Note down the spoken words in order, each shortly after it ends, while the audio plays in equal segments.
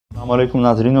السلام علیکم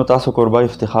ناظرینو، تاسو کوربه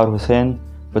افتخار حسین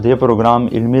په دې پروګرام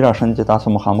علمي راشن چې تاسو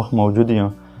مخامخ موجود یو.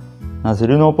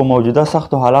 ناظرینو، په موجوده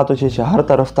سختو حالاتو چې هر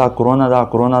طرف ته کرونا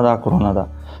ده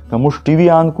که موږ ټي وي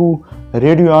آن کو،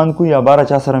 ریډیو آن کو یا بار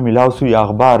چا سره میلاو سو یا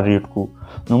اخبار ریډ کو،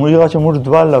 نو موږ چې موږ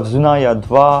دوه لفظونه یا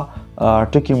دوه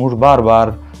ټکي موږ بار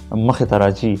بار مخې ته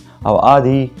راځي او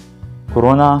عادي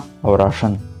کرونا او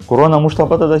راشن. کرونا موږ ته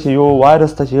پته ده چې یو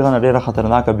وایرس ته چې هغه نه ډېره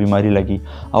خطرناکه بیماري لګي،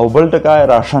 او بل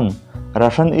ټکی راشن.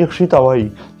 راشن ایک شي ته وایي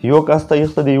یو کس ته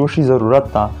ایخ ته د یو شي ضرورت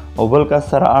ته او بل کس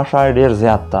سره شای ډېر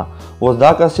زیات ته. اوس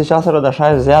دا کس چې چا سره د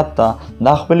شای زیات ته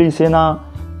دا خپلې حصې نه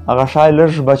هغه شای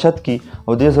لږ بچت کي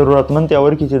او دې ضرورتمند ته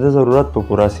ورکړي چې د ضرورت په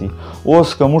پوره سي.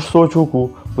 اوس که موږ سوچ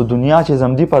وکړو په دنیا چې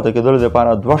زمدي پاتې کېدلو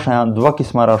دپاره دوه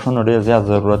قسمه راشنو ډېر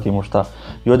زیات ضرورت یې موږ ته،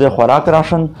 یو د خوراک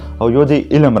راشن او یو د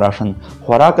علم راشن.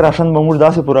 خوراک راشن به موږ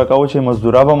داسې پوره کوو چې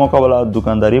مزدورا به مو کوله،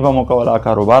 دکانداري به مو کوله،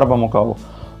 کاروبار به مو کوو.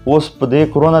 اوس په دې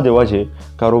کرونا د وجې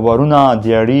کاروبارونه،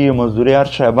 دیاړي، مزدوري هر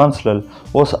شی بند سلل.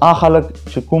 اوس خلک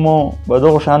چې کومو به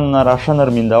دغو شیانو نه راشن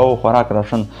ارمینداو، خوراک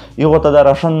راشن، هغو ته د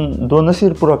راشن دو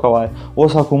نسیر پوره کوی.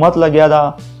 اوس حکومت لګیا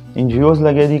ده، NGOs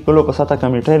لګیا دي، کلو په سطح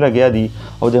کمیټۍ لګیا دي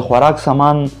او د خوراک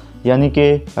سامان یعنی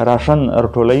کې راشن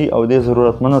راټولوي او د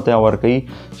ضرورتمندو ته ورکوي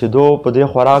چې دو په دې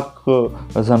خوراک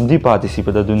زمدي پاتې سي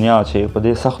په د دنیا چې په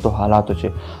دې سختو حالاتو چې.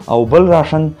 او بل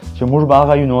راشن چې موږ به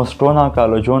هغه یونیورسټو نه،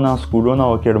 کالجو نه، سکولو نه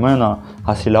او اکیډمیو نه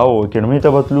حاصلاو. اکیډمۍ ته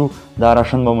بتلو دا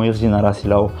راشن به مو یغ ځای نه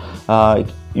راسیلاو،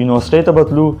 یونیورسټۍ ته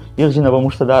بتلو یغ ځای نه به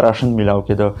موږ ته دا راشن میلاو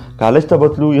کېده، کالج ته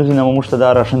بتلو یغ ځای نه به موږ ته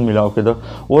دا راشن میلاو کېده.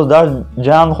 اوس دا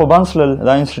جان خو بند سلل،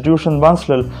 دا انسټیټیوشن بند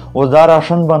سلل، اوس دا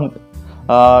راشن بند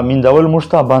میندول موږ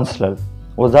ته بند سلل.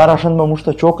 اوس دا راشن به موږ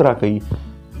ته چوک راکوي.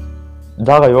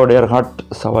 دغه یو ډېر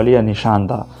غټ سوالیه نشان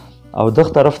ده او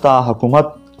دغه طرف ته حکومت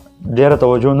ډېره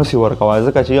توجه نسي ورکوی،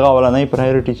 ځکه چې هغه اولنۍ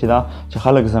پرایورټي چې ده چې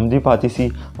خلک زمدي پاتې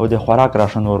سي او د خوراک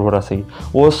راشن ورسوي.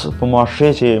 اوس په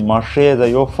معاشرې چې معاشرې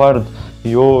د یو فرد،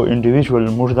 یو انډیویژول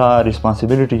موږ دا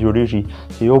ریسپانسیبلیټي جوړیږي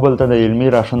چې یو بل ته د علمي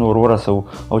راشن ورسو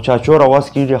او چا چوره وس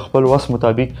کیږي خپل وس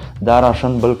مطابق دا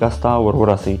راشن بل کس ته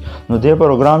ورسوي. نو دې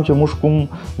پروګرام چې موږ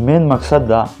کوم مین مقصد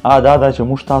ده دا ده چې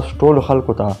موږ تاسو ټولو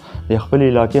خلکو ته، د خپل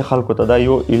علاقې خلکو ته دا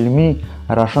یو علمي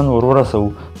راشن ورسو،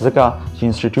 ځکه چې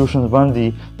انسټیټیوشنز بند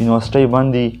دي، یونیورسټۍ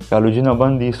بند دي، کالجونه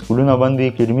بند دي، سکولونه بند دي،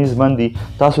 اکیډمیز بند دي،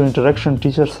 تاسو انټریکشن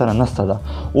ټیچر سره نسته ده.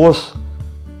 اوس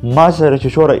ما سره چې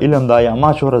چوره علم ده یا ما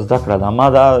چوره زده کړه ده، ما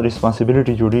دا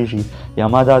ریسپانسیبلیټي جوړیږي یا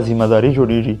ما دا ذمهداري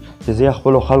جوړیږي چې زه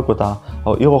خپلو خلکو ته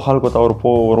او هغو خلکو ته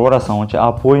ورسوم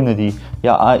چې پوه نه دي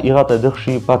یا هغه ته دغه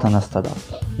شي پته نسته ده.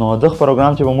 نو دغه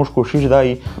پروګرام چې به موږ کوشش دی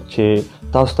چې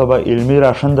تاسو ته به علمي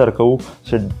راشن درکوو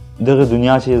چې دغه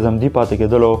دنیا چې زمدي پاتې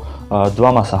کېدلو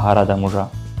دومه سهاره ده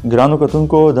موږ. ګرانو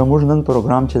کتونکو، د موږ نن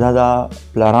پروګرام چې دا د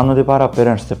پلارانو دپاره،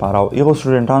 پیرنټس دپاره او هغو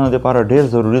سټوډنټانو دپاره ډېر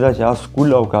ضروري ده چې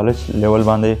سکول او کالج لیول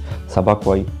باندې سبق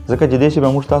وایي، ځکه چې دې چې به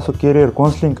موږ تاسو کیریر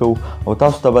کونسلینګ کوو او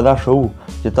تاسو ته به دا ښوو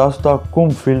چې تاسو ته کوم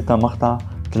فیلډ ته مخ ته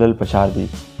تلل پچار دي،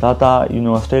 تا ته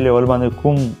یونیورسټۍ لیول باندې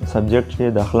کوم سبجیکټ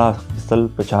چې داخله اخیستل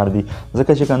پچار دي.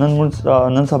 ځکه چې که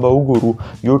نن سبا وګورو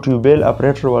یوټیوبیل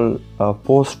اپریټر ول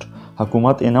پوسټ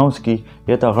حکومت اناونس کی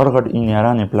یا ته غټ غټ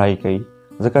انجینران اپلای کوي،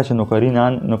 ځکه چې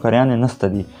نوکریان یې نسته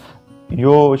دي.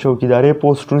 یو چوکیدارۍ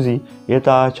پوسټ روزي یا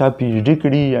ته چا پی ایچ ډي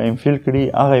کړي یا ایم فیل کړي،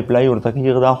 هغه اپلای ورته کوي،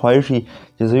 هغه دا خواهش وي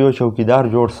چې زه یو چوکیدار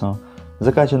جوړ سم،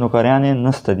 ځکه چې نوکریان یې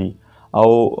نسته دي. او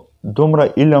دومره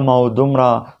علم او دومره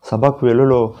سبق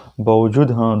ویللو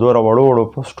باوجود هم دومره وړو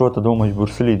پوسټو ته دو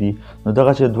مجبور سلی دي. نو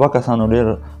دغه چې دوه کسانو ډېر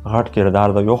غټ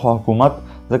کردار ده، یو خو حکومت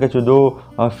ځکه چې دو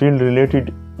فیلډ ریلیټډ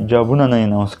جابونه نه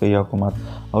اناونس کوي حکومت،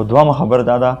 او دومه خبر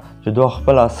دا ده چې دو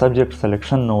خپله سبجیکټ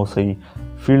سلیکشن نه وصحیح،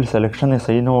 فیلډ سلیکشن یې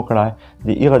صحیح نه وکړی، د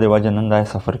هغه د وجې نن دا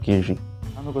سفر کیږي.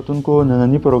 کتونکو،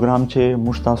 نننی پروګرام چې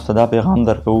موږ تاسو ته دا پیغام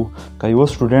درکوو که یو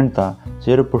سټوډنټ ته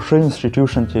چیرې په ښه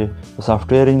انسټیټیوشن چې په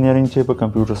سافټویر انجینرینګ چې په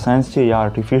کمپیوټر ساینس چې یا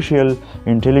آرټیفیشیل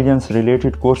انټیلیجنس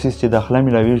ریلیټډ کورسز چې داخله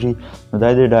میلاویږي، نو دا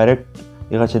یې ډایرکټ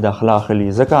هغه چې داخله اخلي،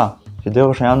 ځکه چې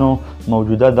دغه شیانو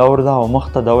موجوده دور ده او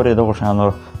مخته دور یې دغه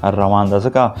شیانو روان ده.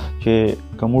 ځکه چې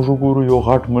که موږ وګورو یو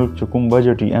غټ ملک چې کوم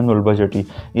بجټ یې انول بجټ یې،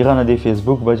 هغه نه د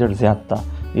فیسبوک بجټ زیات ده،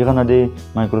 هغه نه د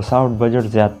مایکروسافټ بجټ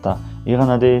زیات ده، هغه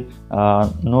نه د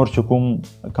نور چې کوم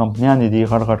کمپنیانې دي،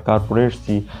 غټ غټ کارپوریټس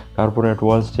دي، کارپوریټ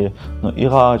ورلډز چې، نو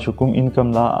هغه چې کوم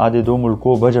انکم ده د دو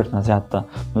ملکو بجټ نه زیات ده.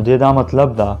 نو د دا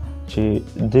مطلب ده چې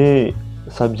د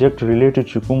سبجیکټ ریلیټډ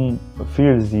چې کوم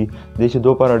فیلډز دي د چې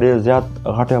دو پر ډېر زیات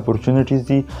غټې اپورچونیټیز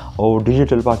دي او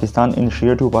ډیجیټل پاکستان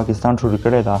انیشیټیو پاکستان شروع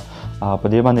کړی ده، په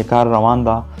دې باندې کار روان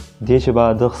ده. دې چې به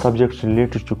دغه سبجیکټ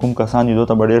ریلیټډ چې کوم کسان دي دو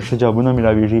ته به ډېر ښه جابونه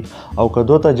میلاویږي، او که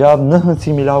دو ته جاب نه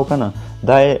سي میلاو که نه،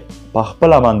 دا یې په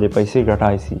خپله باندې پیسې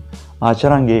ګټای سي.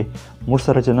 څرنګې موږ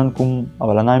سره چې نن کوم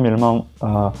اولنی میلمه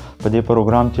په دې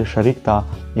پروګرام کې شریک تا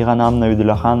هغه نام نوید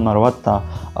الله خان مروت تا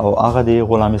او هغه د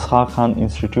غلام اسحاق خان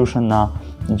انسټیټیوشن نه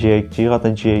چې هغه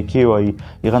ته جی آی کی وایي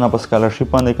هغه نه په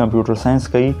سکالرشپ باندې کمپیوټر ساینس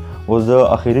کوي اوس د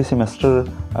اخري سیمسټر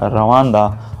روان ده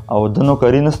او د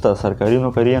نوکري نسته سرکاري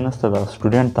نوکري نسته د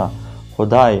سټوډنټ ته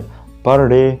خدای پر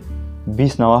ډے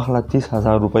 20 نه واخله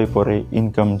 30,000 روپۍ پورې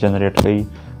انکم جنریټ کوي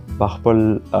په خپل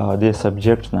دې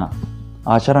سبجیکټ نه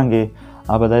اچرانګې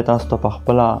ابدای تاسو ته په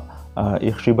خپل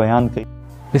اخشي بیان کوي.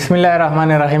 بسم الله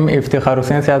الرحمن الرحیم. افتخار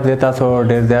حسین صاحب زه تاسو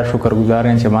ډیر زیات شکرګزار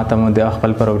یم چې ماته مو د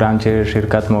خپل پروګرام چې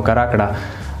شرکت مو کرا کړه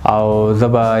او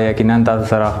زبا یقینا تاسو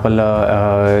سره خپل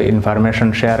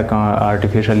انفارمیشن شیر کوم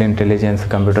آرټیفیشل انټيليجنس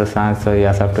کمپیوټر ساينس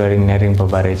یا سافټویر انجینرینګ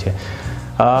په اړه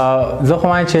چې زه خو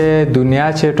وایم چې دنیا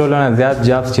چې ټولو نه زیات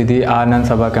جابس چې دي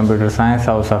نن سبا کمپیوټر ساينس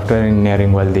او سافټویر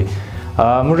انجینرینګ ول دي.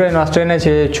 موږ یونیورسيټي نه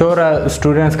چې چوره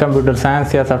سټوډنټس کمپیوټر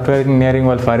ساينس یا سافټویر انجینرینګ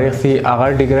ول فارغ سي هغه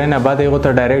ډیګری نه بعد یو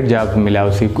ته ډایرکټ جاب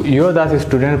ملاوي سي یو داسې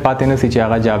سټوډنټ پاتې نه سي چې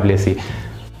هغه جاب لسی.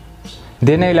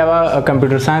 د نه علاوه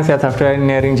کمپیوټر ساينس یا سافټویر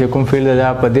انجینرینګ چې کوم فیلډ ده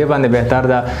په دې باندې بهتر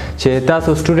ده چې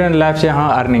تاسو سټوډنټ لایف چې ها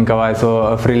ارنینګ کوای سو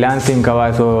فریلانسینګ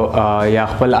کوای سو یا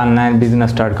خپل آنلاین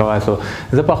بزنس سٹارټ کوای سو.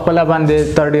 زه په خپل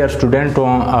باندې 3rd ایئر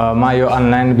سټوډنټ ما یو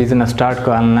آنلاین بزنس سٹارټ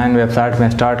کو آنلاین ویب سایټ مې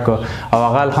سٹارټ کو او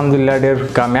هغه الحمدلله ډیر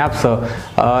کامیاب سو.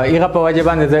 هغه په وجه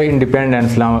باندې زه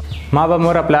انډیپندنس لام ما به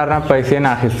مور خپل نه پیسې نه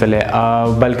اخیستلې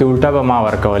بلکې الټا به ما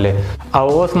ورکولې او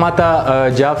اوس ماته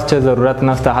جابس چې ضرورت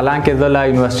نشته حالانکه زه لا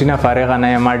یونیورسيټي نه فارغ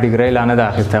نه ما ډیګری لانه د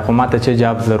اخیسته خو ماته چې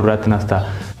جاب ضرورت نشته.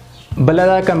 بل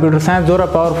دا کمپیوټر ساينس زوره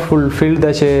پاورفل فیلډ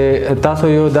ده چې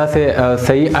تاسو یو داسې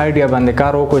صحیح آیډیا باندې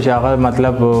کار وکړو چې هغه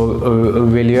مطلب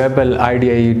ویلیویبل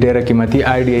آیډیا ډیره قیمتي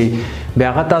آیډیا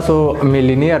بیا هغه تاسو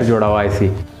میلیونیر جوړوای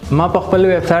سي. ما په خپل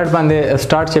ویب سټ باندې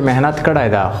سٹارټ چې مهنت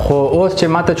کړای دا خو اوس چې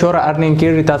ماته چور ارنینګ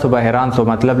کیږي تاسو به حیران سو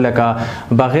مطلب لکه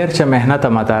بغیر چې مهنت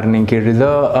ماته ارنینګ کیږي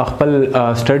زه خپل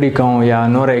سټڈی کوم یا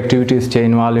نور اکټیویټیز چې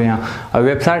انوالو یا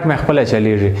ویب سټ مې خپل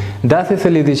چلیږي داسې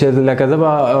سلی دي چې لکه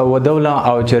زه ودوله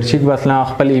او چرچیک بسلا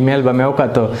خپل ایمیل به مې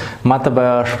وکړو ماته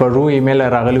به شپږو ایمیل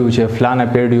راغلی و چې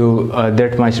فلانه پیډ یو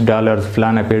دیټ مچ ډالرز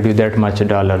فلانه پیډ یو دیټ مچ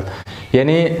ډالرز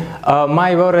یعنی ما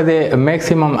یو ورځ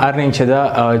میکسیمم ارنینګ چې دا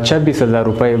 26,000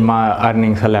 روپۍ ما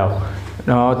ارنینګ سلاو.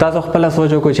 تاسو خپل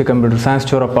سوچ وکړئ چې کمپیوټر ساينس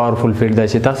چوره پاورفل فیلډ دی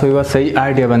چې تاسو یو صحیح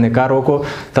آیډیا باندې کار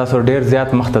وکړو تاسو ډیر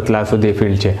زیات مخ ته تلاسو دی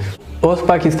فیلډ چې اوس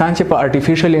پاکستان چې په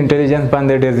آرټیفیشل انټيليجنس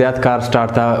باندې ډیر زیات کار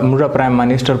سٹارټ تا موږ پرایم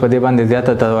منسٹر په دې باندې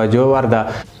زیاته توجه ورده.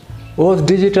 اوس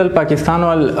ډیجیټل پاکستان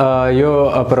ول یو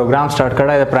پروګرام سٹارټ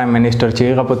کړای د پرایم منسٹر چې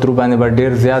هغه په تر باندې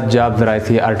ډیر زیات جابز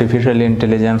راځي آرټیفیشل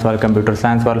انټيليجنس ول کمپیوټر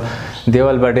ساينس ول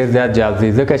دیول ډیر زیات جابز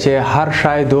دي ځکه چې هر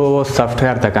شای دو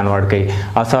سافټویر ته کنورټ کوي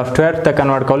او سافټویر ته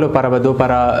کنورټ کولو پر بدو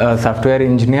پر سافټویر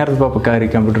انجینیرز به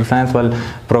پکاري کمپیوټر ساينس ول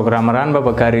پروګرامران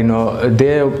به پکاري نو د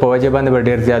په وجه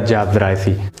باندې ډیر زیات جابز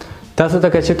راځي. تاسو ته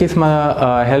که څه قسمه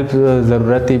هیلپ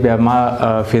ضرورت دی بیا ما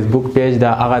فیسبوک پیج دا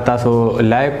هغه تاسو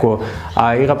لایک کو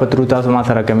هغه په ترو تاسو ما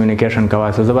سره کمیونیکیشن کوئ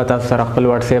سو زه به تاسو سره خپل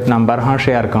واتس اپ نمبر هم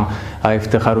شیر کوم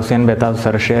افتخار حسین به تاسو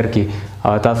سره شیر کی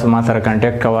تاسو ما سره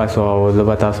کانټیکټ کوئ سو زه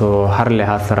به تاسو هر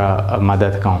لحاظ سره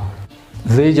مدد کوم.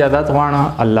 زه اجازه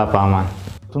غواړم الله پامان.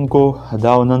 تونکو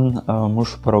دا نن موږ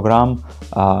پروګرام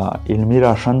علمي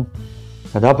راشن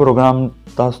دا پروګرام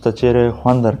تاسو ته چیرې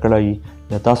خوند درکړی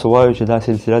یا تاسو وایو چې دا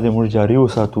سلسله د موږ جاری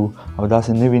وساتو او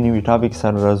داسې نوي ټاپک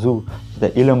سره راځو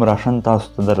د علم راشن تاسو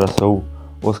ته دررسو.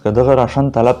 اوس که دغه راشن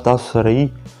طلب تاسو سره وي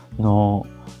نو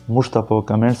موږ ته په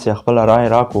کمنټس کې خپل رائے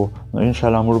راکو نو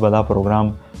انشاءالله موږ به دا پروګرام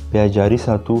بیا جاری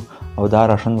ساتو او دا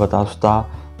راشن به تاسو ته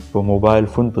په موبایل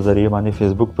فون په ذریعه باندې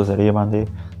فیسبوک په ذریعه باندې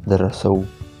دررسو.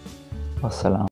 والسلام.